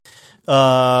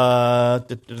All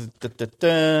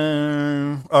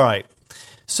right.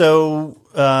 So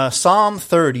Psalm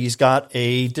 30's got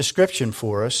a description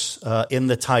for us in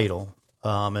the title.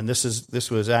 And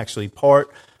this was actually part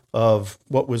of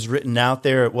what was written out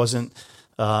there. It wasn't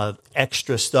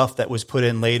extra stuff that was put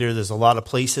in later. There's a lot of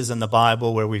places in the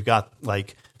Bible where we've got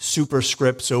like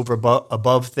superscripts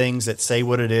above things that say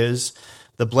what it is.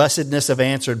 The blessedness of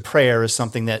answered prayer is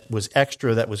something that was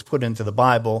extra that was put into the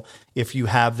Bible. If you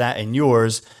have that in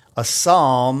yours, a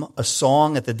psalm, a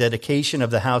song at the dedication of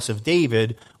the house of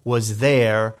David was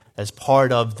there as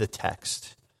part of the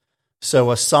text.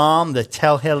 So a psalm, the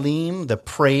Tehillim, the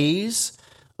praise,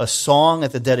 a song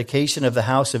at the dedication of the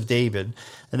house of David.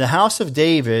 And the house of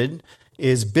David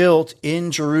is built in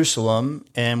Jerusalem,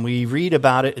 and we read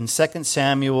about it in 2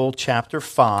 Samuel chapter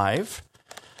 5.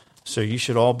 So you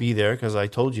should all be there because I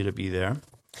told you to be there.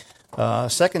 2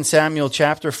 Samuel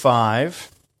chapter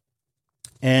 5.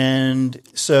 And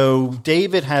so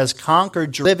David has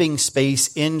conquered living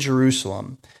space in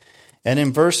Jerusalem. And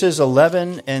in verses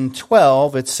 11 and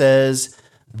 12, it says,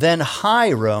 Then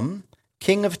Hiram,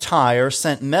 king of Tyre,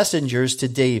 sent messengers to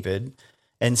David,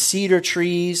 and cedar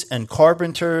trees, and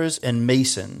carpenters, and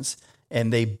masons,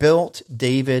 and they built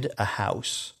David a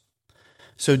house.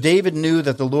 So David knew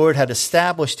that the Lord had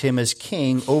established him as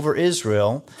king over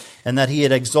Israel, and that he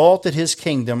had exalted his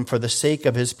kingdom for the sake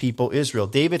of his people Israel.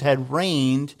 David had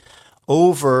reigned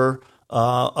over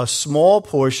a small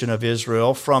portion of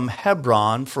Israel from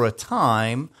Hebron for a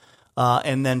time,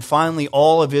 and then finally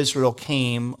all of Israel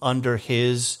came under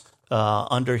his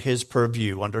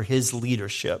purview, under his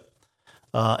leadership.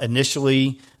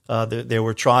 Initially, there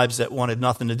were tribes that wanted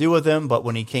nothing to do with him, but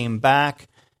when he came back,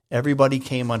 everybody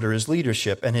came under his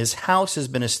leadership, and his house has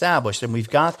been established. And we've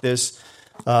got this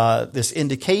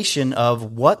indication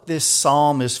of what this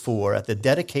psalm is for at the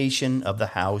dedication of the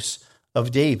house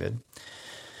of David.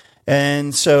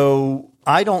 And so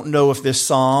I don't know if this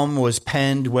psalm was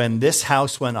penned when this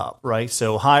house went up, right?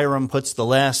 So Hiram puts the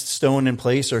last stone in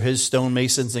place, or his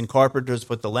stonemasons and carpenters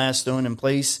put the last stone in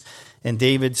place, and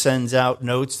David sends out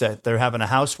notes that they're having a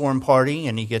housewarming party,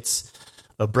 and he gets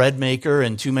a bread maker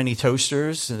and too many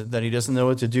toasters that he doesn't know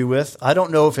what to do with. I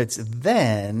don't know if it's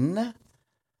then,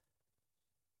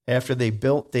 after they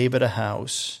built David a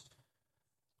house,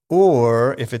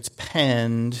 or if it's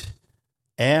penned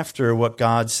after what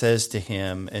God says to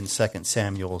him in 2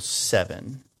 Samuel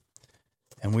 7.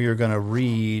 And we are going to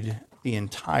read the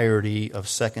entirety of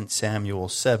 2 Samuel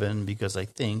 7 because I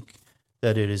think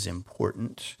that it is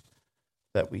important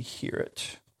that we hear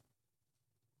it.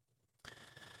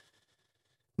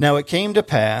 Now it came to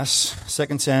pass,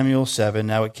 2 Samuel 7,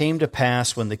 now it came to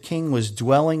pass when the king was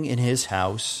dwelling in his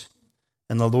house,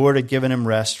 and the Lord had given him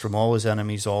rest from all his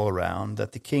enemies all around,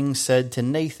 that the king said to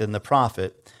Nathan the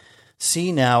prophet,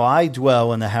 See now, I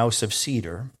dwell in the house of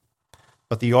cedar,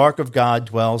 but the ark of God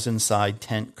dwells inside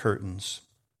tent curtains.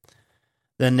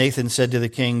 Then Nathan said to the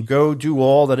king, Go do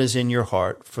all that is in your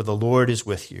heart, for the Lord is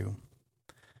with you.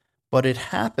 But it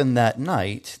happened that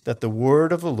night that the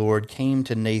word of the Lord came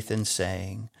to Nathan,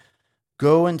 saying,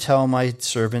 Go and tell my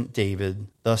servant David,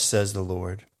 thus says the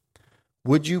Lord,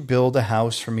 Would you build a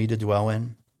house for me to dwell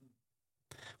in?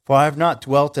 For I have not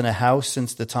dwelt in a house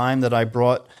since the time that I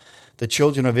brought the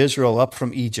children of Israel up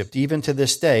from Egypt, even to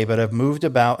this day, but have moved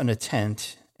about in a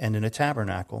tent and in a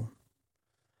tabernacle.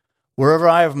 Wherever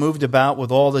I have moved about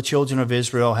with all the children of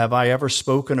Israel, have I ever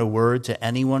spoken a word to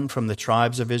anyone from the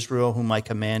tribes of Israel whom I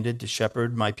commanded to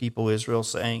shepherd my people Israel,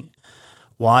 saying,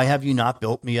 Why have you not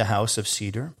built me a house of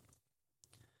cedar?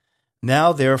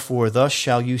 Now therefore thus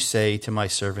shall you say to my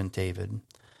servant David,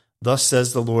 Thus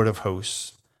says the Lord of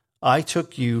hosts, I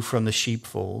took you from the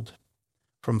sheepfold,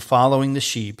 from following the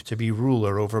sheep, to be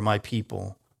ruler over my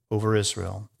people, over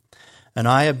Israel. And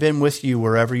I have been with you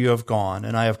wherever you have gone,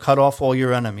 and I have cut off all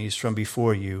your enemies from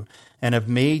before you, and have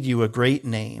made you a great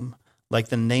name, like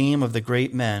the name of the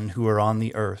great men who are on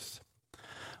the earth.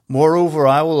 Moreover,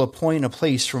 I will appoint a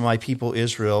place for my people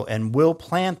Israel, and will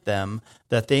plant them,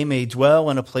 that they may dwell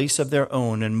in a place of their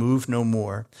own and move no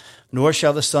more, nor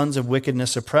shall the sons of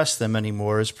wickedness oppress them any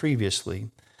more as previously.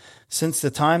 Since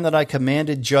the time that I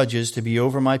commanded judges to be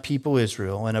over my people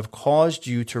Israel, and have caused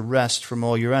you to rest from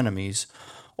all your enemies,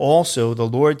 also the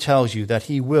Lord tells you that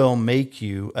he will make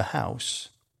you a house.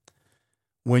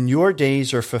 When your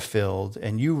days are fulfilled,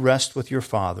 and you rest with your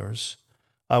fathers,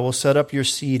 I will set up your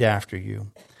seed after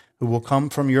you, who will come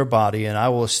from your body, and I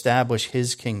will establish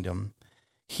his kingdom.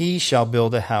 He shall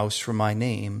build a house for my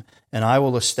name, and I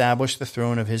will establish the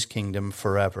throne of his kingdom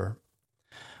forever.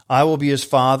 I will be his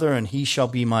father, and he shall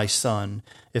be my son.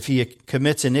 If he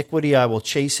commits iniquity, I will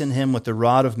chasten him with the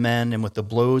rod of men and with the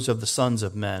blows of the sons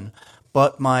of men.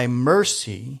 but my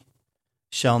mercy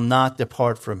shall not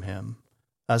depart from him,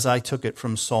 as I took it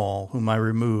from Saul, whom I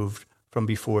removed from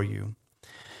before you.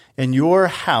 And your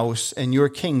house and your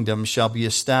kingdom shall be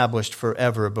established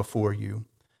forever before you.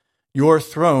 Your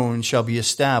throne shall be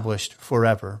established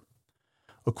forever.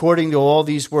 According to all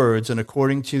these words and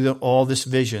according to all this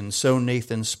vision, so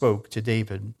Nathan spoke to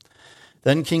David.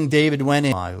 Then King David went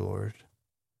in, my Lord,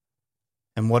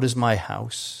 and what is my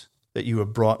house that you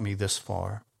have brought me this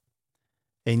far?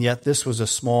 And yet this was a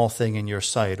small thing in your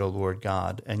sight, O Lord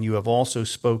God, and you have also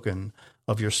spoken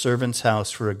of your servant's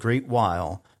house for a great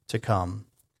while to come.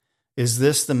 Is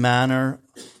this the manner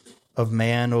of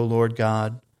man, O Lord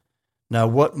God? Now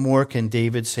what more can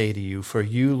David say to you? For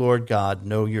you, Lord God,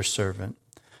 know your servant.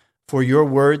 For your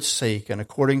word's sake and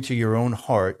according to your own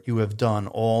heart, you have done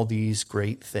all these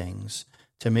great things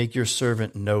to make your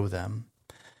servant know them.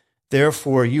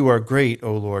 Therefore you are great,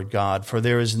 O Lord God, for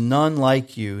there is none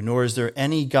like you, nor is there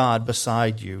any God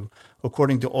beside you,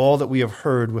 according to all that we have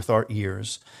heard with our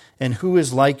ears. And who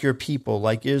is like your people,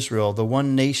 like Israel, the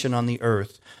one nation on the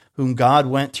earth, whom God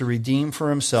went to redeem for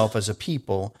himself as a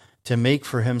people, to make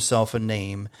for himself a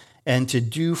name, and to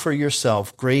do for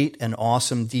yourself great and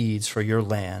awesome deeds for your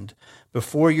land,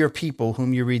 before your people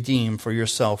whom you redeemed for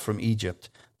yourself from Egypt,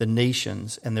 the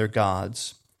nations and their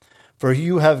gods. For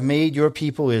you have made your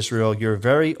people Israel your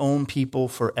very own people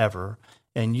forever,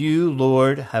 and you,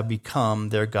 Lord, have become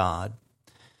their God.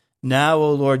 Now,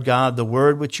 O Lord God, the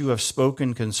word which you have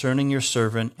spoken concerning your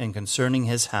servant and concerning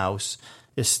his house,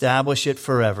 establish it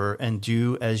forever, and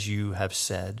do as you have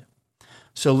said.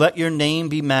 So let your name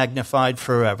be magnified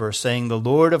forever, saying, the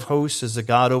Lord of hosts is the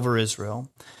God over Israel.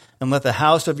 And let the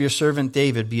house of your servant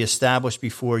David be established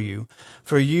before you.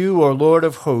 For you, O Lord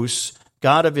of hosts,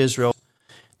 God of Israel,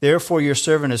 therefore your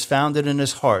servant has found it in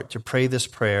his heart to pray this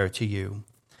prayer to you.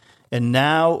 And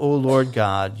now, O Lord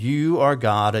God, you are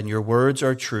God, and your words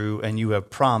are true, and you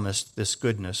have promised this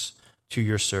goodness to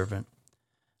your servant.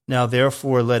 Now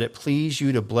therefore let it please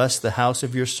you to bless the house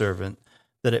of your servant,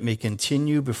 that it may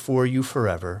continue before you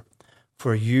forever.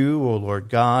 For you, O Lord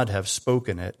God, have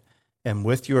spoken it, and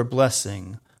with your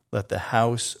blessing let the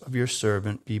house of your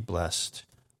servant be blessed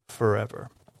forever.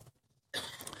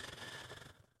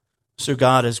 So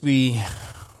God, as we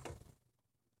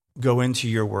go into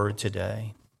your word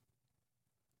today,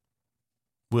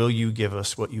 will you give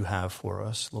us what you have for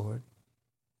us, Lord?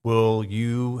 Will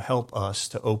you help us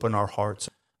to open our hearts?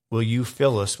 Will you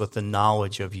fill us with the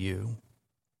knowledge of you,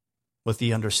 with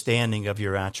the understanding of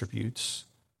your attributes,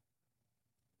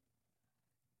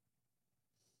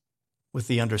 with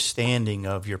the understanding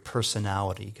of your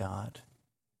personality, God,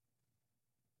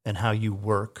 and how you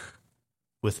work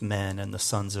with men and the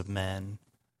sons of men,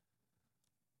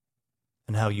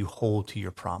 and how you hold to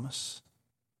your promise.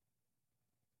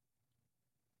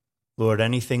 Lord,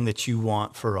 anything that you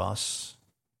want for us,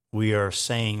 we are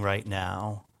saying right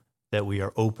now that we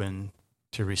are open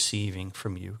to receiving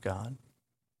from you, God.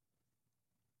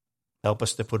 Help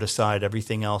us to put aside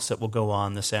everything else that will go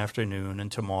on this afternoon and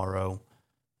tomorrow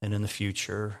and in the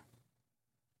future,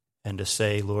 and to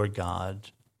say, Lord God,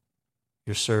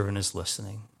 your servant is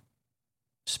listening.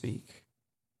 Speak.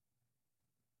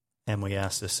 And we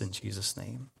ask this in Jesus'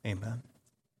 name. Amen.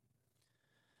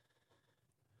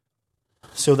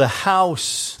 So the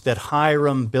house that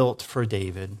Hiram built for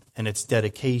David and its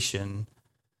dedication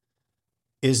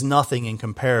is nothing in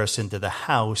comparison to the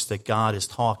house that God is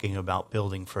talking about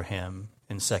building for him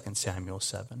in 2 Samuel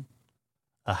 7.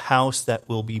 A house that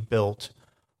will be built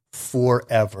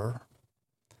forever.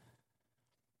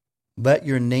 Let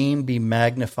your name be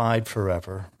magnified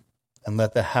forever, and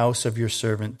let the house of your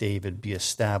servant David be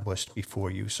established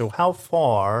before you. So how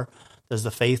far does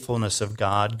the faithfulness of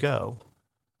God go?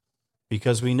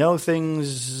 Because we know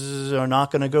things are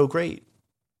not going to go great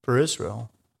for Israel.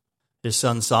 His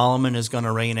son Solomon is going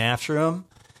to reign after him,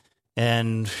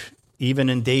 and even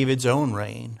in David's own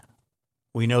reign,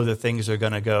 we know that things are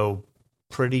going to go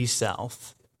pretty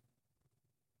south.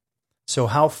 So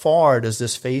how far does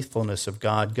this faithfulness of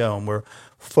God go? And we're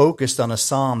focused on a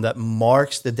psalm that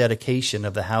marks the dedication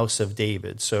of the house of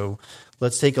David. So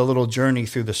let's take a little journey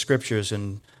through the scriptures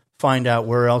and find out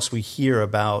where else we hear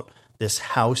about this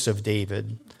house of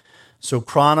David. So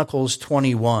Chronicles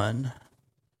 21,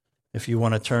 if you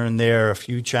want to turn there, a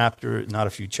few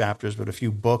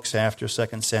books after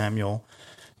 2 Samuel.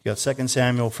 You got 2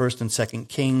 Samuel, 1 and 2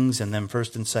 Kings, and then 1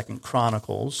 and 2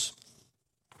 Chronicles.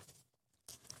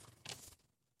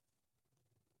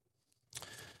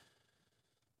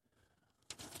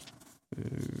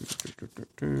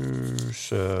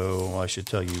 So I should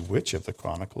tell you which of the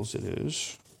Chronicles it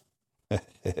is.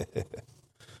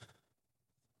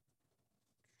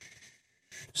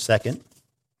 Second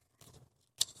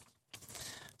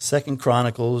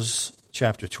Chronicles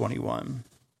chapter 21.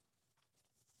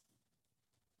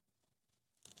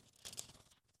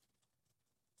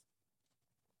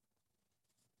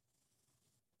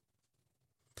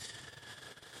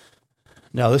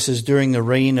 Now, this is during the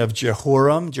reign of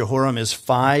Jehoram. Jehoram is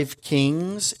 5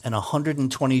 kings and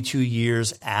 122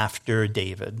 years after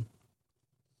David.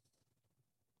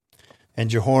 And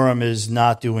Jehoram is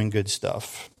not doing good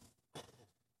stuff.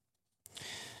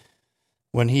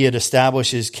 When he had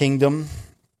established his kingdom,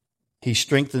 he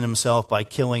strengthened himself by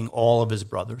killing all of his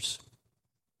brothers.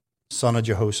 Son of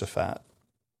Jehoshaphat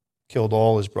killed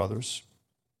all his brothers.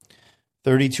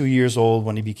 32 years old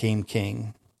when he became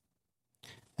king.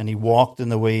 And he walked in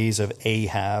the ways of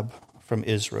Ahab from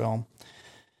Israel.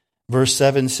 Verse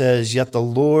 7 says, "Yet the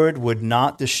Lord would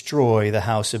not destroy the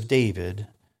house of David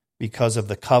because of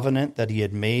the covenant that he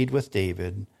had made with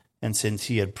David, and since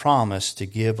he had promised to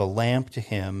give a lamp to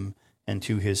him and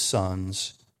to his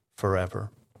sons forever."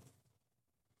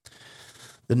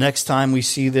 The next time we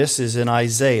see this is in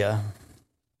Isaiah.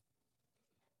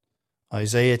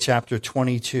 Isaiah chapter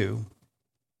 22.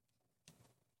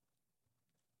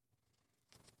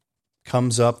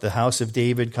 Comes up, the house of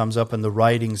David comes up in the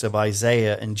writings of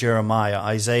Isaiah and Jeremiah.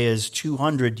 Isaiah is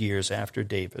 200 years after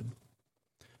David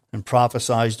and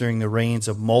prophesies during the reigns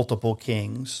of multiple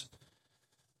kings.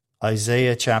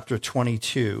 Isaiah chapter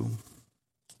 22.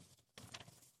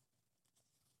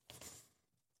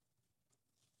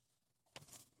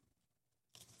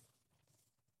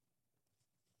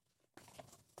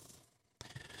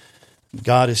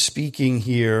 God is speaking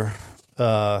here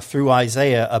through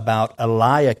Isaiah about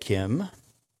Eliakim.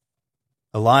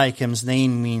 Eliakim's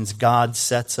name means God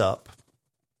sets up.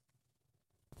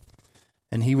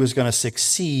 And he was going to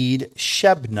succeed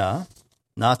Shebna,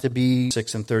 not to be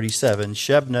 6 and 37.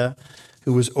 Shebna,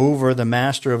 who was over the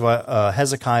master of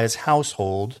Hezekiah's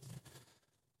household.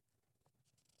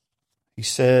 He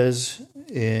says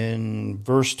in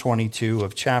verse 22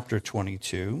 of chapter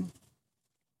 22,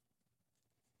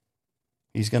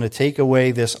 he's going to take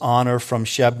away this honor from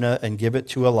Shebna and give it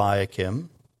to Eliakim.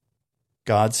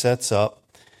 God sets up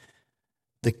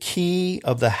the key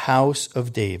of the house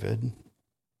of David.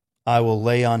 I will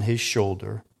lay on his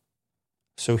shoulder.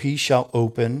 So he shall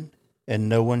open, and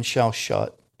no one shall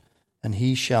shut, and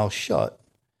he shall shut,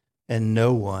 and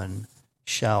no one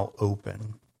shall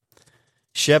open.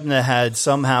 Shebna had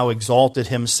somehow exalted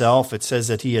himself. It says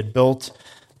that he had built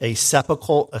a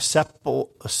sepulcher,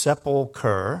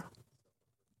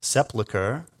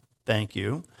 thank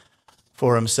you,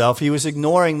 for himself. He was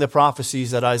ignoring the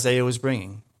prophecies that Isaiah was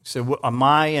bringing. He said,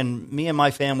 me and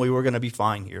my family, we're going to be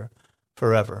fine here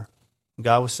forever.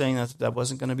 God was saying that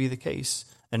wasn't going to be the case.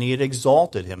 And he had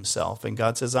exalted himself. And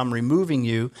God says, I'm removing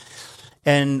you.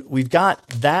 And we've got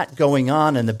that going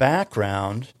on in the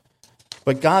background.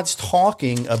 But God's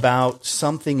talking about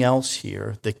something else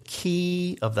here, the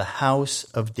key of the house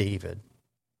of David.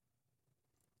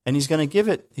 And he's going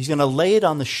to lay it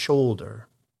on the shoulder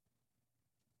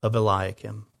of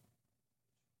Eliakim.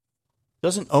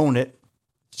 Doesn't own it,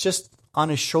 it's just on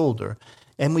his shoulder.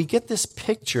 And we get this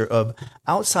picture of,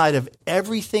 outside of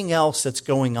everything else that's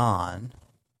going on,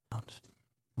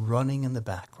 running in the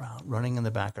background.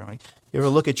 You ever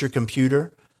look at your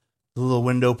computer, the little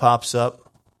window pops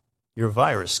up, your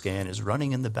virus scan is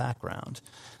running in the background.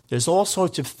 There's all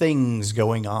sorts of things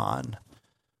going on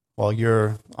while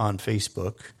you're on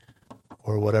Facebook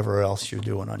or whatever else you're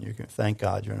doing on your computer. Thank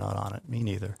God you're not on it. Me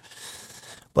neither.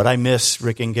 But I miss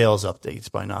Rick and Gail's updates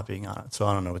by not being on it, so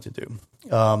I don't know what to do.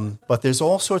 But there's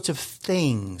all sorts of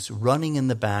things running in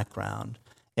the background.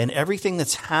 And everything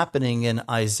that's happening in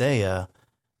Isaiah,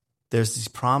 there's these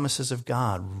promises of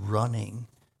God running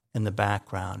in the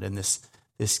background. And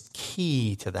this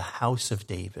key to the house of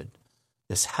David,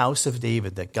 this house of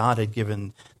David that God had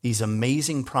given these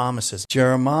amazing promises.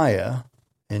 Jeremiah,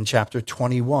 in chapter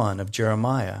 21 of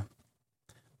Jeremiah,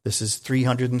 this is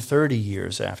 330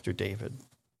 years after David.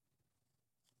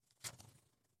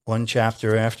 One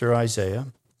chapter after Isaiah,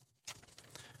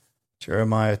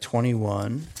 Jeremiah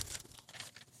 21.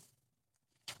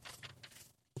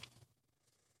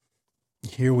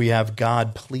 Here we have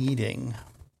God pleading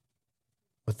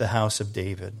with the house of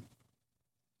David.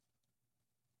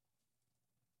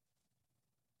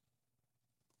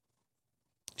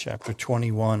 Chapter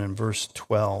 21 and verse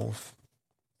 12.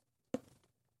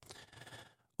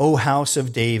 O house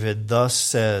of David, thus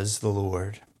says the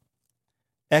Lord,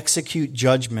 execute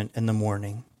judgment in the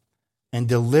morning, and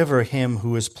deliver him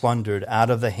who is plundered out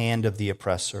of the hand of the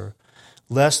oppressor,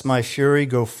 lest my fury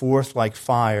go forth like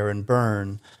fire and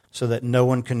burn, so that no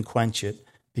one can quench it,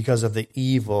 because of the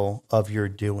evil of your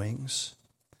doings.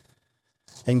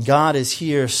 And God is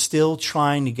here still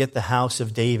trying to get the house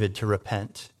of David to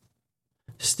repent,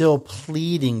 still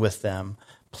pleading with them,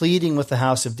 pleading with the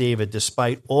house of David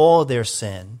despite all their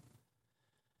sin.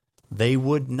 They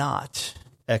would not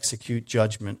execute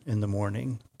judgment in the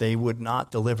morning. They would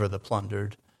not deliver the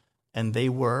plundered, and they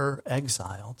were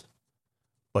exiled.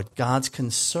 But God's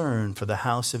concern for the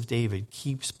house of David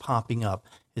keeps popping up,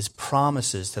 his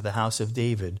promises to the house of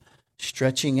David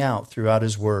stretching out throughout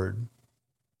his word.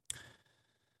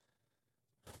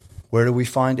 Where do we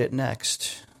find it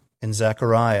next? In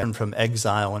Zechariah, from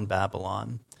exile in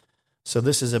Babylon. So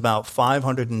this is about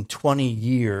 520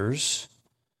 years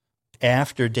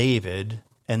after David,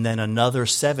 and then another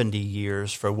 70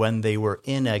 years for when they were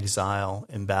in exile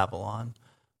in Babylon.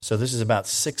 So this is about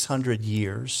 600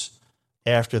 years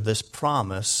after this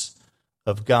promise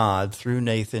of God through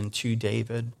Nathan to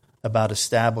David about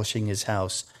establishing his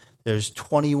house. There's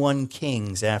 21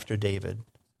 kings after David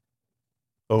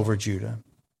over Judah.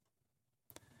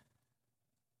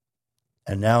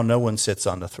 And now no one sits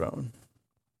on the throne.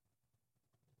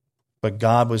 But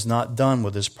God was not done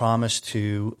with his promise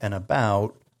to and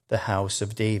about the house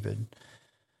of David.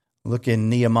 Look in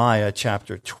Nehemiah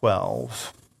chapter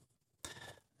 12.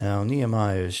 Now,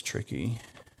 Nehemiah is tricky.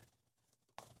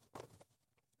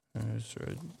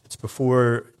 It's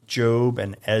before Job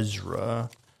and Ezra.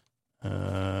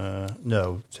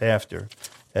 No, it's after.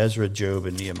 Ezra, Job,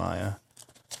 and Nehemiah.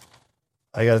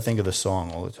 I got to think of the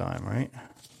song all the time, right?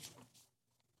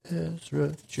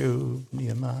 Ezra, Job,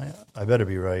 Nehemiah. I better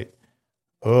be right.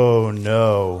 Oh,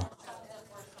 no.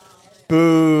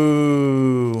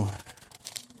 Boo.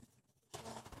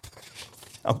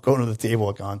 I'm going to the table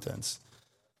of contents.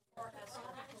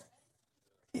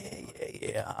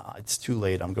 Yeah. It's too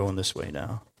late. I'm going this way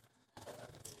now.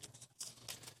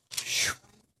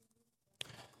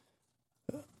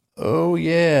 Oh,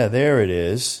 yeah. There it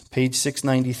is. Page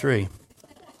 693.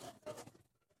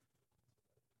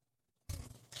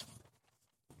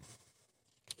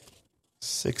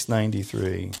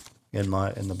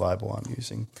 in the Bible I'm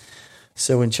using.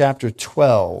 So in chapter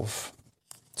 12,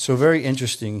 so very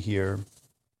interesting here.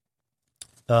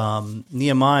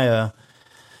 Nehemiah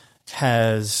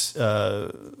has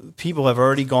people have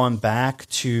already gone back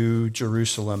to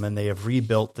Jerusalem and they have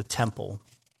rebuilt the temple.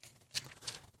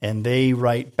 And they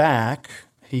write back.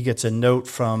 He gets a note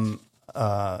from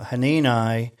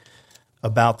Hanani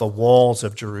about the walls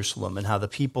of Jerusalem and how the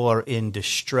people are in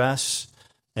distress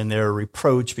and they're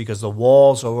reproached because the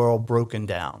walls are all broken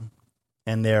down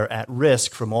and they're at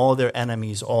risk from all their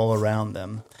enemies all around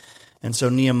them. And so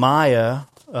Nehemiah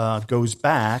goes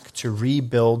back to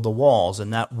rebuild the walls,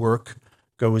 and that work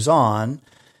goes on.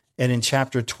 And in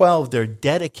chapter 12, they're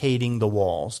dedicating the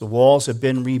walls. The walls have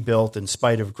been rebuilt in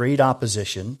spite of great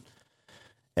opposition.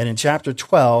 And in chapter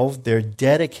 12, they're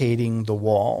dedicating the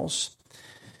walls.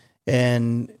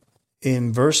 And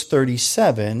in verse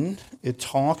 37, it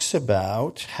talks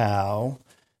about how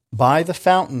by the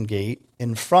fountain gate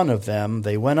in front of them,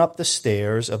 they went up the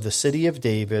stairs of the city of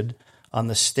David on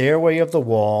the stairway of the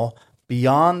wall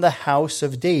beyond the house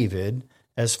of David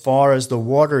as far as the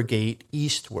water gate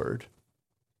eastward.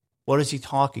 What is he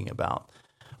talking about?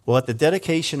 Well, at the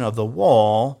dedication of the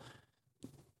wall,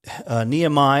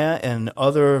 Nehemiah and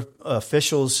other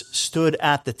officials stood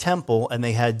at the temple, and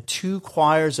they had two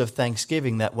choirs of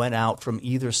thanksgiving that went out from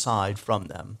either side from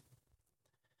them.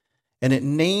 And it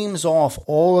names off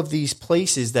all of these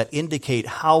places that indicate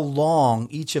how long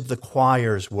each of the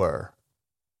choirs were.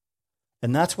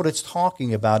 And that's what it's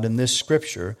talking about in this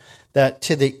scripture, that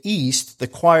to the east, the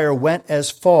choir went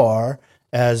as far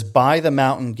as by the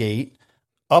mountain gate,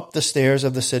 up the stairs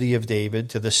of the city of David,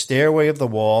 to the stairway of the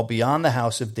wall, beyond the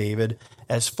house of David,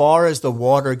 as far as the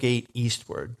water gate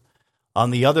eastward. On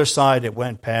the other side, it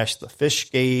went past the fish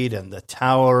gate and the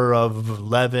Tower of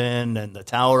 11 and the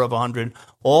Tower of 100,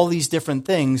 all these different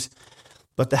things.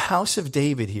 But the house of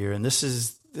David here, and this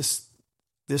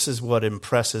is what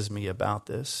impresses me about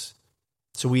this.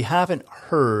 So we haven't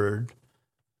heard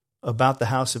about the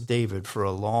house of David for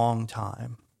a long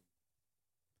time.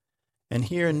 And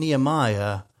here in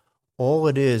Nehemiah, all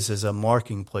it is a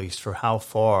marking place for how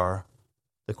far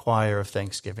the choir of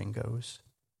thanksgiving goes.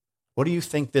 What do you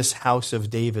think this house of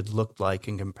David looked like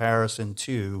in comparison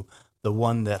to the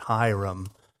one that Hiram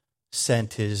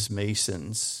sent his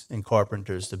masons and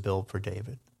carpenters to build for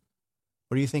David?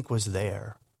 What do you think was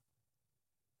there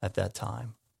at that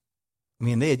time? I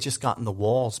mean, they had just gotten the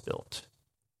walls built.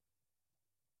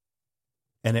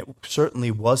 And it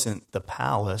certainly wasn't the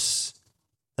palace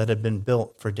that had been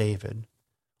built for David.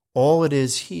 All it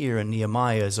is here in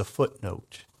Nehemiah is a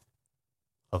footnote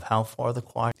of how far the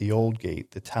choir, the old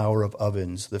gate, the Tower of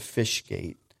Ovens, the fish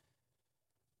gate.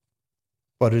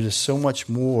 But it is so much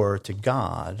more to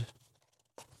God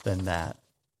than that.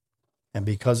 And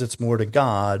because it's more to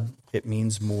God, it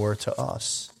means more to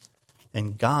us.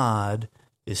 And God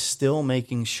is still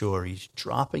making sure he's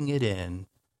dropping it in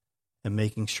and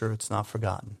making sure it's not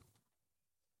forgotten.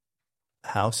 The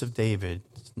house of David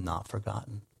is not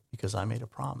forgotten because I made a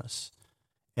promise.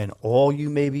 And all you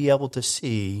may be able to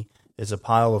see is a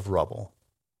pile of rubble.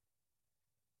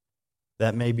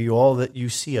 That may be all that you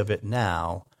see of it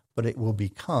now, but it will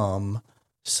become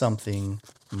something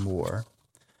more.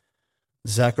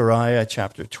 Zechariah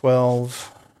chapter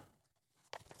 12.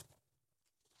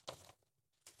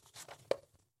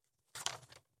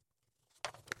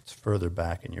 It's further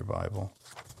back in your Bible.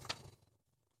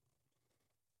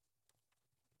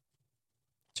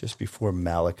 Just before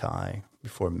Malachi,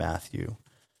 before Matthew.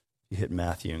 You hit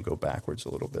Matthew and go backwards a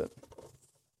little bit.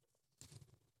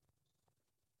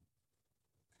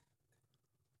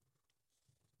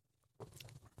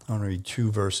 I want to read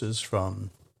 2 verses from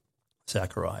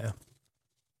Zechariah.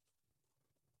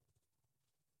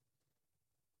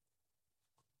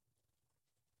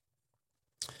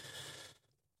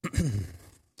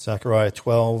 Zechariah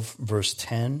 12, verse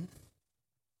 10.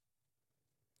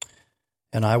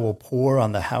 And I will pour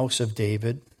on the house of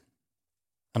David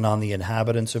and on the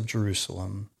inhabitants of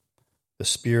Jerusalem the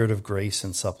spirit of grace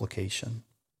and supplication.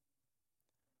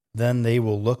 Then they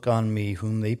will look on me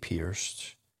whom they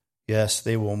pierced. Yes,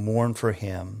 they will mourn for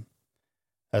him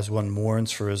as one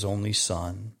mourns for his only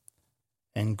son,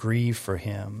 and grieve for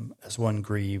him as one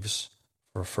grieves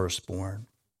for a firstborn.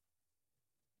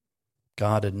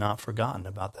 God had not forgotten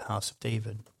about the house of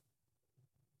David.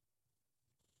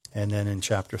 And then in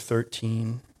chapter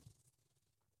 13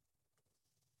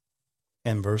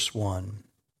 and verse 1,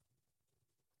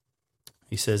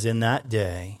 he says, in that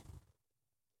day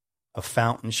a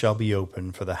fountain shall be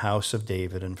opened for the house of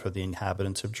David and for the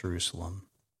inhabitants of Jerusalem,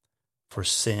 for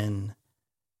sin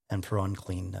and for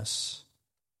uncleanness.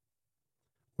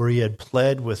 Where he had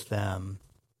pled with them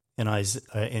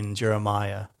in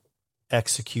Jeremiah,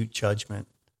 execute judgment,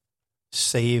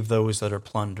 save those that are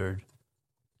plundered.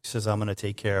 He says, I'm going to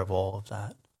take care of all of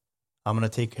that. I'm going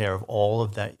to take care of all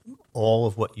of that, all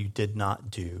of what you did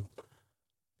not do,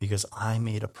 because I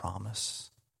made a promise.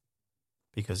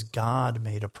 Because God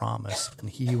made a promise, and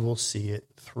he will see it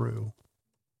through.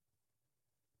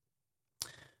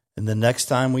 And the next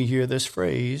time we hear this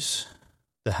phrase,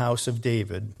 the house of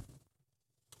David,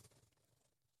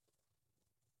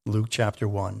 Luke chapter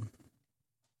 1.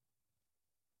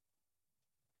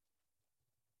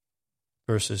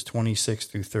 Verses 26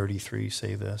 through 33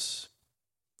 say this.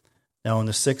 Now in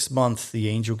the 6th month, the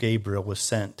angel Gabriel was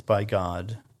sent by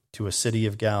God to a city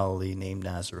of Galilee named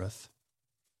Nazareth,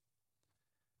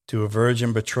 to a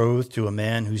virgin betrothed to a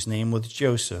man whose name was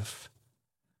Joseph,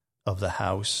 of the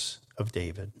house of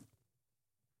David.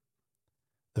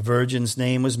 The virgin's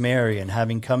name was Mary, and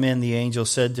having come in, the angel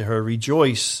said to her,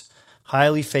 Rejoice,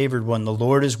 highly favored one, the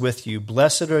Lord is with you.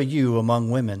 Blessed are you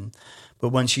among women. But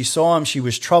when she saw him, she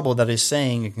was troubled at his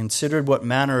saying and considered what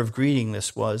manner of greeting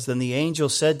this was. Then the angel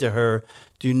said to her,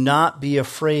 Do not be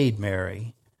afraid,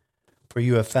 Mary, for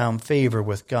you have found favor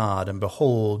with God, and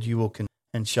behold, you will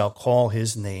and shall call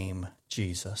his name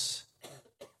Jesus.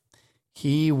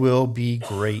 He will be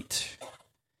great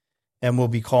and will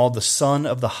be called the Son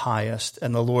of the Highest,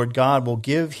 and the Lord God will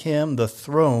give him the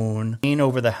throne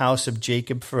over the house of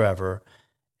Jacob forever,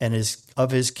 and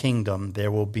of his kingdom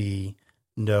there will be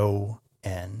no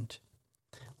end.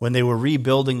 When they were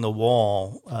rebuilding the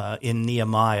wall in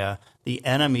Nehemiah, the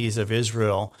enemies of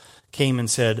Israel came and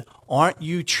said, Aren't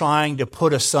you trying to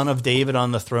put a son of David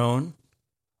on the throne?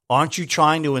 Aren't you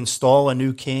trying to install a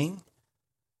new king?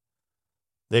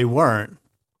 They weren't,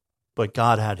 but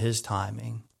God had his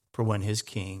timing for when his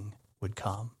king would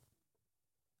come.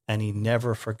 And he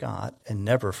never forgot and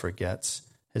never forgets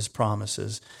his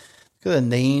promises. Look at the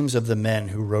names of the men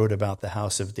who wrote about the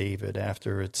house of David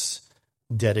after its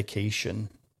dedication.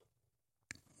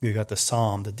 You got the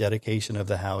Psalm, the dedication of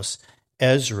the house.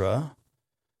 Ezra,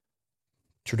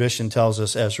 tradition tells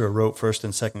us Ezra wrote 1st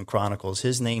and 2nd Chronicles.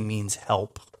 His name means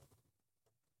help.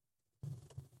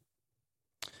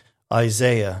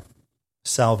 Isaiah,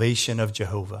 salvation of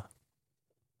Jehovah.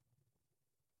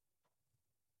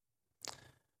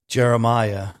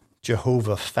 Jeremiah,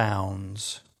 Jehovah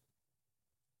founds.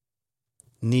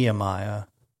 Nehemiah,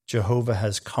 Jehovah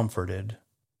has comforted.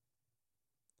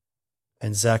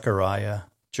 And Zechariah,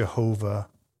 Jehovah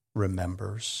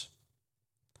remembers.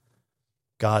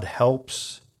 God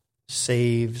helps,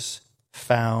 saves,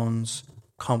 founds,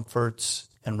 comforts,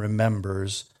 and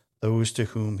remembers those to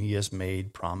whom he has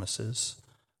made promises,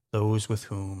 those with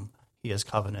whom he has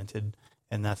covenanted.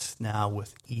 And that's now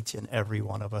with each and every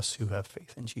one of us who have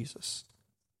faith in Jesus.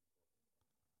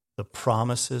 The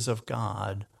promises of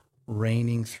God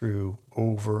reigning through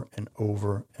over and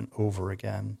over and over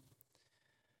again.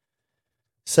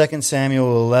 2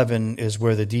 Samuel 11 is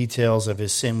where the details of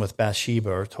his sin with Bathsheba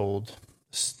are told.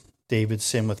 David's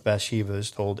sin with Bathsheba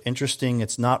is told. Interesting,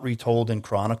 it's not retold in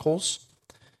Chronicles,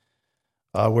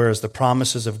 whereas the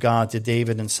promises of God to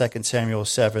David in 2 Samuel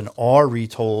 7 are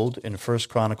retold in 1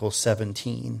 Chronicles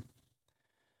 17.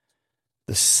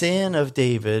 The sin of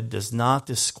David does not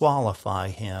disqualify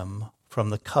him from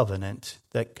the covenant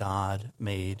that God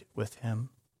made with him.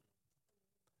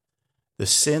 The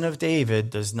sin of David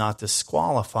does not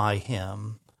disqualify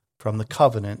him from the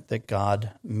covenant that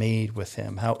God made with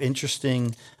him. How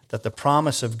interesting that the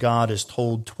promise of God is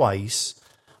told twice,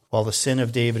 while the sin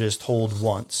of David is told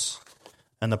once.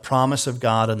 And the promise of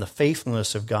God and the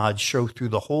faithfulness of God show through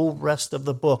the whole rest of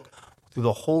the book, through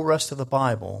the whole rest of the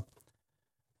Bible.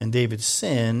 And David's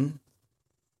sin,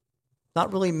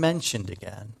 not really mentioned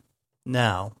again.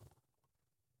 Now,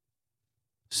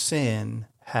 sin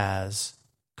has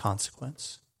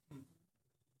consequence.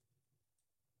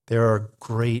 There are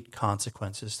great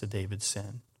consequences to David's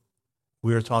sin.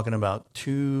 We are talking about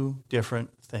two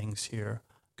different things here.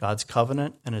 God's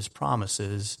covenant and his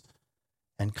promises,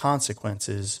 and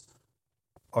consequences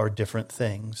are different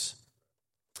things.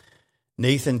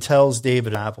 Nathan tells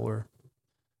David,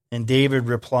 and David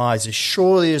replies, as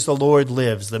surely as the Lord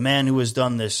lives, the man who has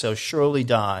done this shall surely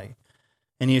die,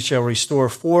 and he shall restore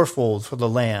fourfold for the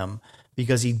lamb,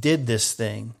 because he did this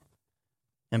thing,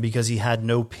 and because he had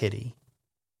no pity.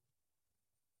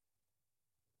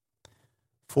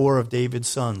 4 of David's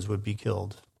sons would be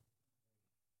killed.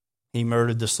 He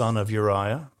murdered the son of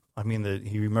Uriah.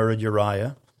 He murdered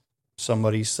Uriah,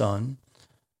 somebody's son.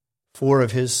 4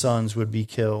 of his sons would be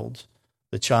killed.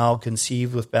 The child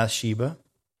conceived with Bathsheba.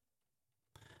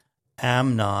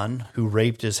 Amnon, who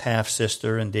raped his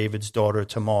half-sister and David's daughter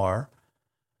Tamar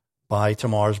by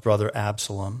Tamar's brother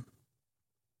Absalom.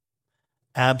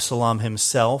 Absalom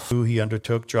himself, who he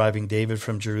undertook driving David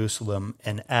from Jerusalem,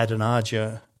 and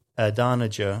Adonijah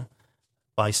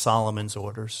by Solomon's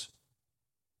orders.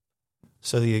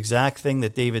 So the exact thing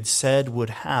that David said would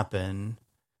happen,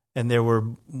 and there were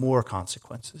more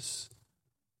consequences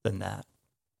than that.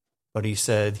 But he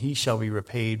said, he shall be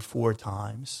repaid 4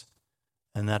 times.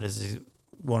 And that is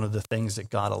one of the things that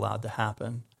God allowed to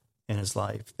happen in his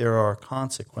life. There are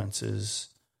consequences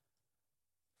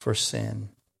for sin.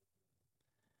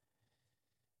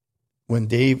 When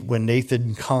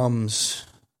Nathan comes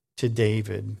to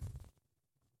David,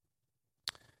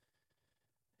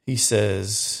 he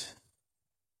says,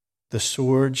 the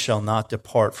sword shall not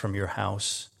depart from your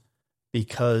house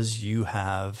because you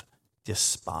have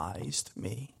despised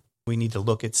me. We need to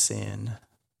look at sin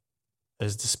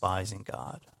as despising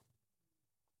God.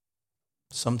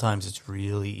 Sometimes it's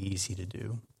really easy to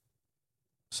do.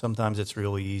 Sometimes it's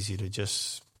really easy to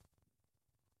just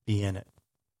be in it.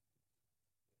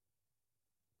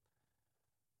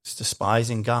 It's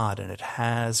despising God, and it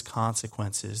has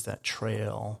consequences that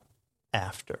trail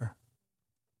after.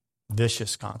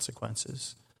 Vicious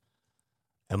consequences.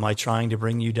 Am I trying to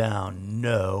bring you down?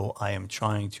 No, I am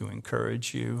trying to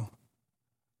encourage you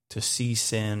to see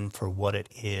sin for what it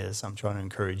is. I'm trying to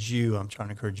encourage you. I'm trying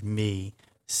to encourage me.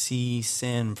 See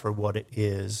sin for what it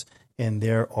is. And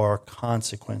there are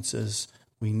consequences.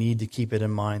 We need to keep it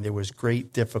in mind. There was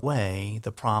great difficulty way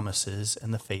the promises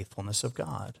and the faithfulness of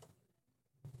God.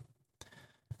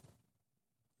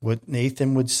 What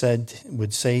Nathan would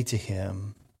say to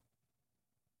him,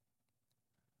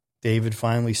 David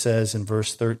finally says in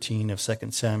verse 13 of 2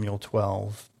 Samuel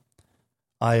 12,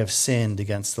 I have sinned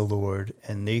against the Lord.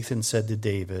 And Nathan said to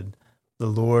David, the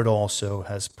Lord also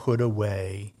has put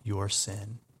away your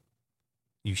sin.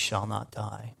 You shall not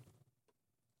die.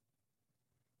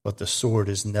 But the sword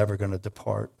is never going to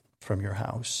depart from your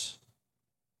house.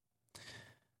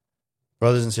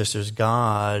 Brothers and sisters,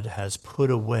 God has put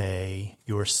away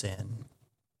your sin.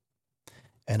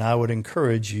 And I would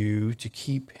encourage you to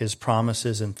keep his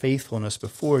promises and faithfulness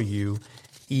before you,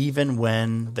 even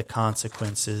when the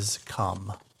consequences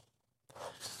come.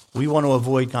 We want to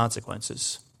avoid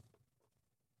consequences.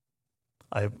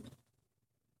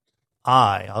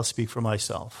 I'll speak for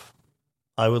myself.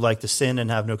 I would like to sin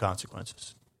and have no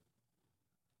consequences.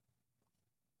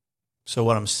 So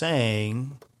what I'm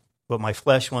saying, what my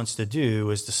flesh wants to do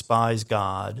is despise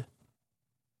God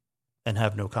and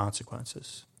have no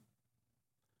consequences.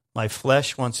 My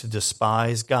flesh wants to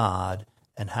despise God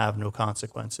and have no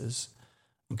consequences.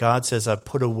 God says, I've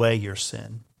put away your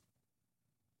sin.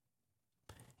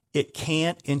 it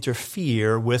can't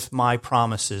interfere with my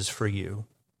promises for you.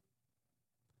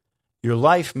 Your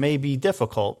life may be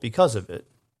difficult because of it.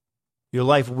 Your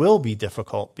life will be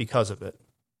difficult because of it.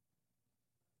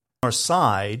 On our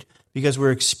side, because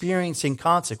we're experiencing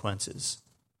consequences.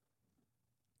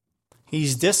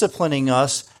 He's disciplining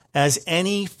us as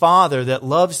any father that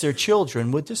loves their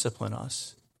children would discipline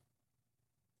us.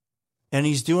 And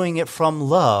he's doing it from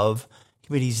love,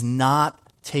 but he's not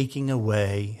taking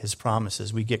away his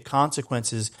promises. We get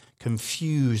consequences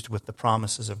confused with the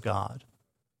promises of God.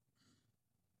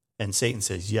 And Satan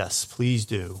says, yes, please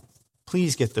do.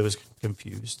 Please get those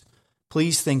confused.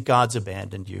 Please think God's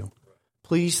abandoned you.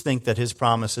 Please think that his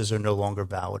promises are no longer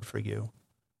valid for you.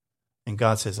 And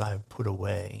God says, I have put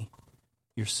away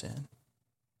your sin.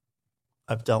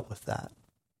 I've dealt with that.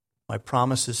 My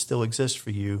promises still exist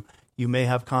for you. You may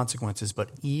have consequences, but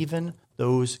even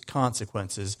those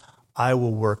consequences, I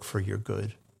will work for your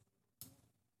good.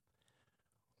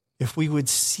 If we would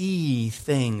see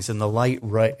things in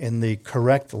the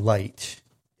correct light,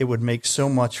 it would make so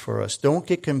much for us. Don't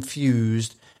get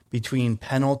confused between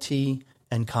penalty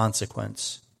and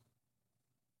consequence.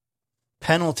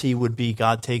 Penalty would be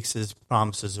God takes his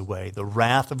promises away. The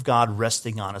wrath of God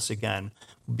resting on us again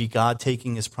would be God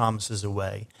taking his promises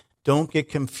away. Don't get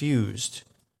confused.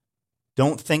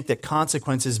 Don't think that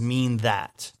consequences mean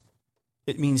that.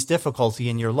 It means difficulty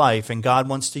in your life, and God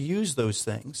wants to use those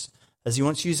things, as he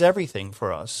wants to use everything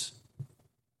for us.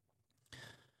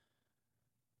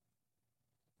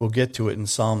 We'll get to it in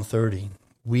Psalm 30.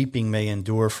 Weeping may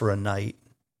endure for a night,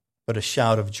 but a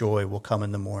shout of joy will come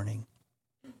in the morning.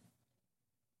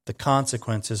 The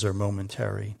consequences are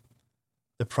momentary.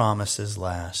 The promises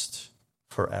last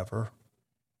forever.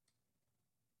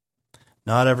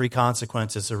 Not every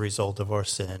consequence is a result of our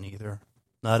sin either.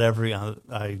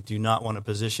 I do not want to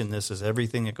position this as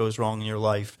everything that goes wrong in your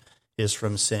life is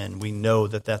from sin. We know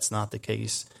that that's not the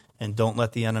case. And don't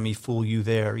let the enemy fool you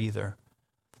there either.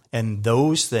 And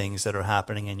those things that are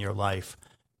happening in your life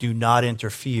do not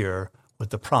interfere with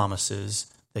the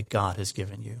promises that God has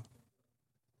given you.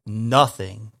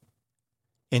 Nothing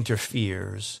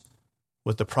interferes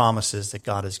with the promises that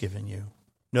God has given you.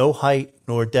 No height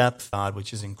nor depth, God,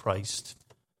 which is in Christ.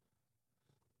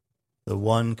 The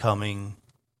one coming,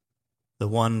 the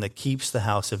one that keeps the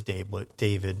house of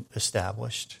David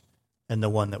established, and the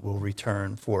one that will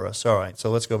return for us. All right,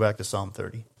 so let's go back to Psalm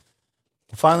 30.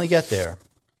 We'll finally get there.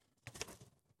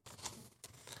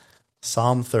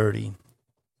 Psalm 30,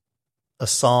 a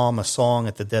psalm, a song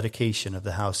at the dedication of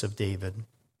the house of David.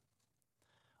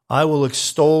 I will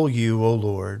extol you, O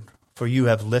Lord, for you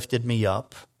have lifted me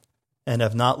up and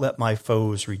have not let my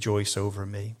foes rejoice over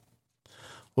me.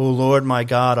 O Lord, my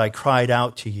God, I cried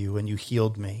out to you and you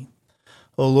healed me.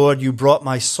 O Lord, you brought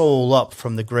my soul up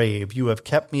from the grave. You have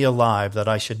kept me alive that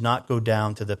I should not go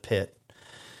down to the pit.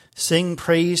 Sing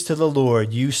praise to the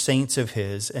Lord, you saints of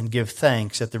his, and give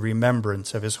thanks at the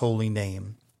remembrance of his holy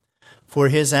name. For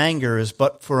his anger is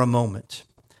but for a moment.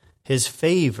 His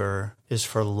favor is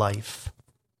for life.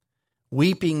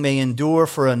 Weeping may endure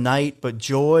for a night, but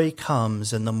joy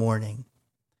comes in the morning.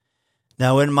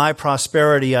 Now in my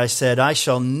prosperity I said, I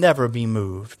shall never be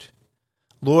moved.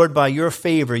 Lord, by your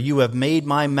favor you have made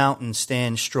my mountain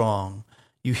stand strong.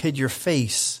 You hid your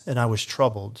face, and I was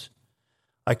troubled.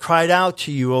 I cried out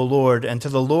to you, O Lord, and to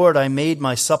the Lord I made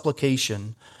my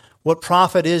supplication. What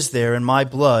profit is there in my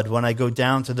blood when I go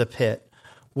down to the pit?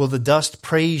 Will the dust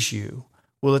praise you?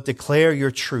 Will it declare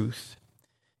your truth?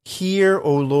 Hear,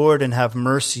 O Lord, and have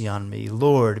mercy on me.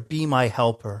 Lord, be my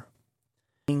helper.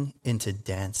 Into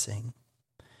dancing.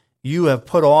 You have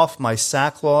put off my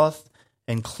sackcloth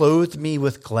and clothed me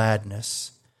with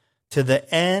gladness, to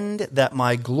the end that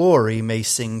my glory may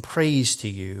sing praise to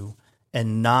you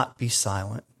and not be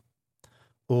silent.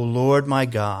 O Lord my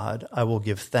God, I will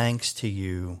give thanks to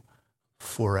you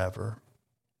forever.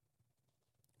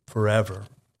 Forever.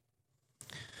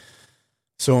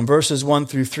 So in verses 1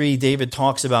 through 3, David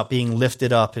talks about being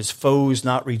lifted up, his foes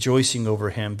not rejoicing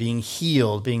over him, being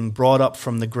healed, being brought up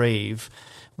from the grave.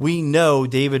 We know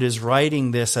David is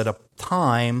writing this at a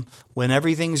time when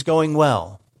everything's going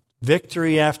well.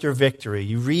 Victory after victory.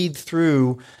 You read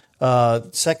through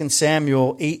 2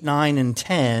 Samuel 8, 9, and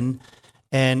 10,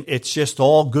 and it's just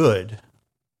all good.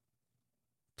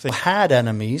 He had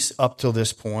enemies up to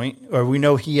this point, or we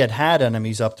know he had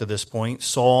enemies up to this point.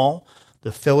 Saul,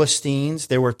 the Philistines,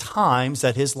 there were times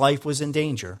that his life was in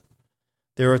danger.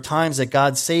 There were times that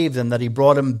God saved him, that he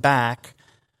brought him back,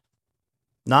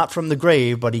 not from the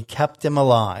grave, but he kept him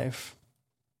alive.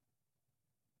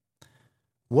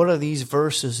 What do these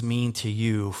verses mean to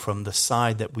you from the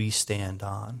side that we stand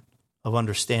on, of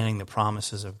understanding the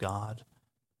promises of God?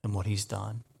 and what he's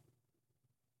done.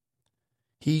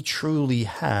 He truly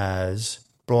has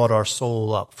brought our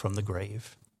soul up from the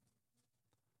grave.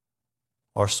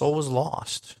 Our soul was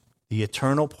lost. The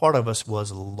eternal part of us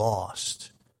was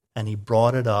lost, and he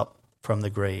brought it up from the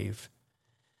grave.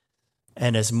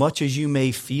 And as much as you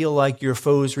may feel like your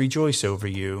foes rejoice over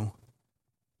you,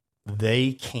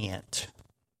 they can't.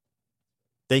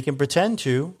 They can pretend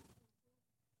to,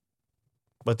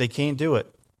 but they can't do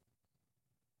it.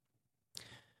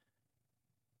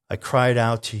 I cried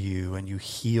out to you, and you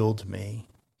healed me.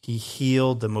 He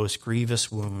healed the most grievous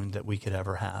wound that we could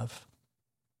ever have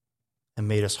and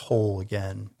made us whole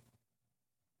again.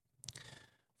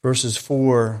 Verses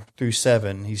 4 through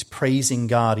 7, he's praising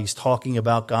God. He's talking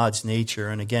about God's nature.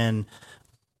 And again,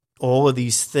 all of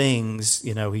these things,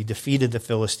 he defeated the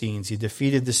Philistines. He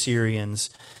defeated the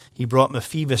Syrians. He brought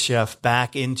Mephibosheth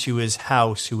back into his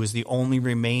house, who was the only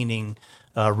remaining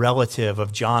relative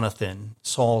of Jonathan,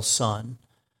 Saul's son.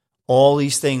 All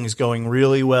these things going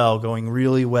really well.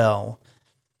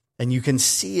 And you can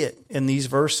see it in these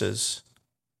verses.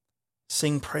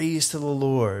 Sing praise to the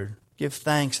Lord. Give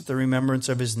thanks at the remembrance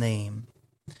of his name.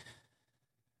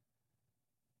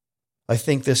 I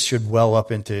think this should well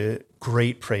up into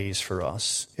great praise for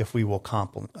us if we will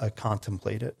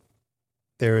contemplate it.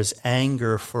 There is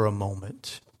anger for a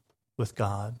moment with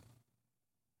God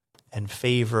and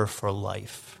favor for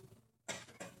life.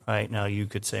 Right now you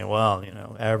could say, well,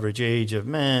 average age of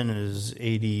men is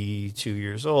 82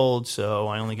 years old, so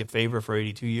I only get favor for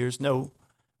 82 years. No,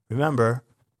 remember,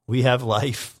 we have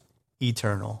life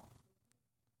eternal.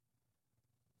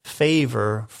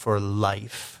 Favor for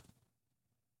life.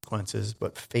 Consequences,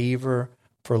 but favor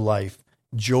for life.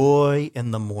 Joy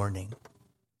in the morning.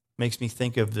 Makes me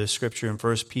think of the scripture in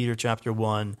 1 Peter chapter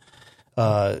 1.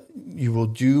 You will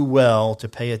do well to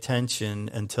pay attention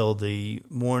until the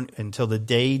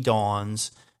day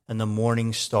dawns and the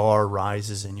morning star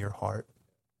rises in your heart.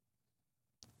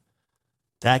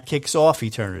 That kicks off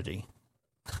eternity.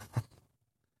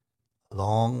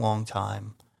 Long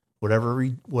time.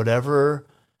 Whatever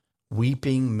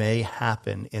weeping may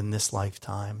happen in this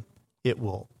lifetime, it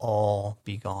will all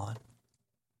be gone.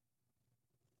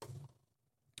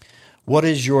 What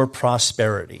is your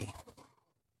prosperity?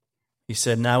 He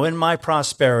said, now in my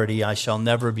prosperity I shall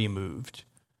never be moved.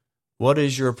 What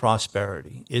is your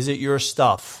prosperity? Is it your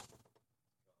stuff?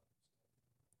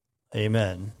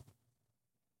 Amen.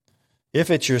 If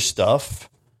it's your stuff,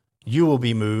 you will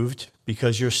be moved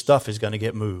because your stuff is going to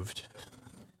get moved.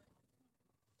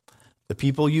 The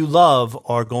people you love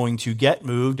are going to get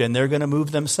moved, and they're going to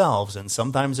move themselves. And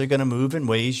sometimes they're going to move in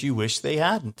ways you wish they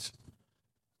hadn't.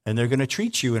 And they're going to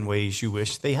treat you in ways you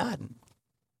wish they hadn't.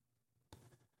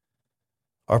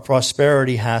 Our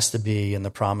prosperity has to be in the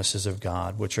promises of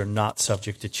God, which are not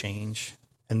subject to change.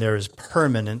 And there is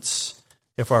permanence.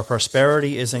 If our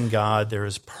prosperity is in God, there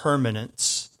is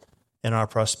permanence in our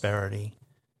prosperity,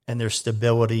 and there's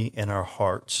stability in our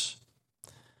hearts.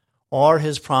 Are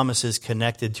his promises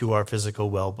connected to our physical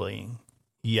well-being?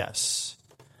 Yes.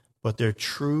 But their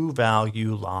true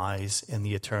value lies in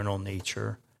the eternal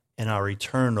nature and our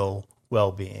eternal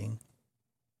well-being.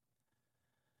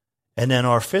 And then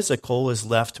our physical is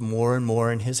left more and more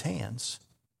in his hands.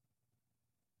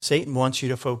 Satan wants you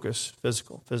to focus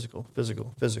physical,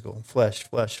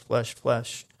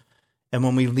 flesh. And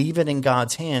when we leave it in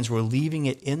God's hands, we're leaving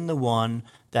it in the one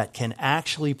that can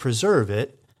actually preserve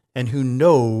it and who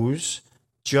knows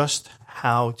just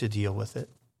how to deal with it.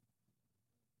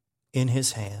 In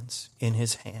his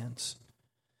hands.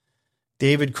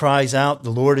 David cries out,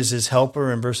 the Lord is his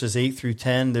helper in verses 8 through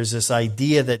 10. There's this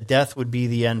idea that death would be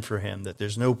the end for him, that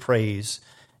there's no praise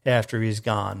after he's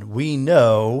gone. We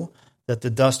know that the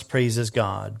dust praises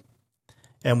God,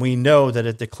 and we know that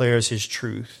it declares his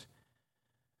truth.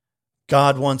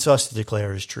 God wants us to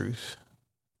declare his truth.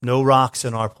 No rocks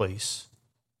in our place.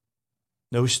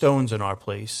 No stones in our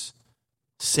place.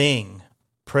 Sing,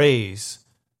 praise,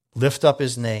 lift up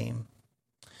his name.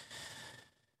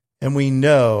 And we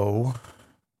know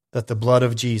that the blood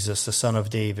of Jesus, the Son of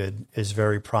David, is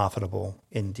very profitable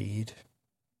indeed.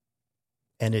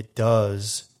 And it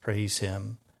does praise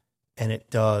him, and it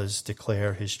does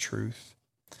declare his truth.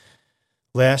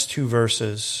 Last two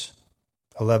verses,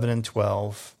 11 and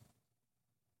 12.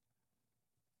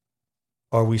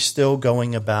 Are we still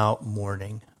going about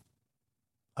mourning?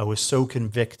 I was so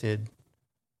convicted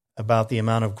about the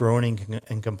amount of groaning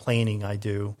and complaining I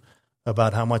do,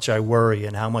 about how much I worry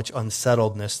and how much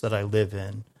unsettledness that I live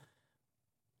in.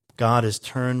 God has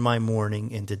turned my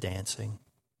mourning into dancing.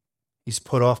 He's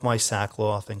put off my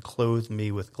sackcloth and clothed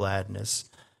me with gladness.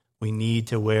 We need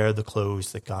to wear the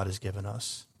clothes that God has given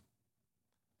us.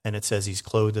 And it says he's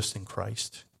clothed us in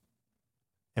Christ.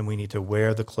 And we need to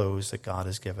wear the clothes that God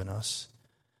has given us.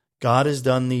 God has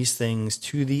done these things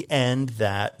to the end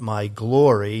that my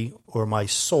glory or my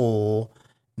soul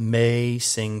may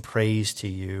sing praise to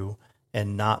you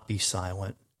and not be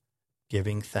silent,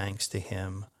 giving thanks to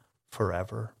him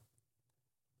forever.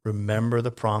 Remember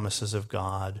the promises of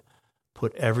God.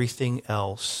 Put everything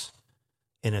else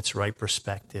in its right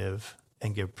perspective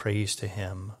and give praise to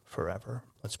him forever.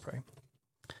 Let's pray.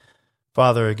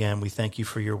 Father, again, we thank you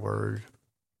for your word,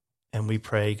 and we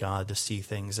pray, God, to see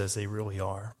things as they really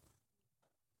are.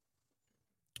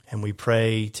 And we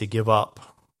pray to give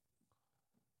up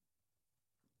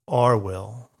our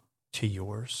will to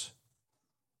yours.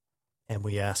 And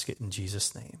we ask it in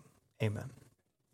Jesus' name. Amen.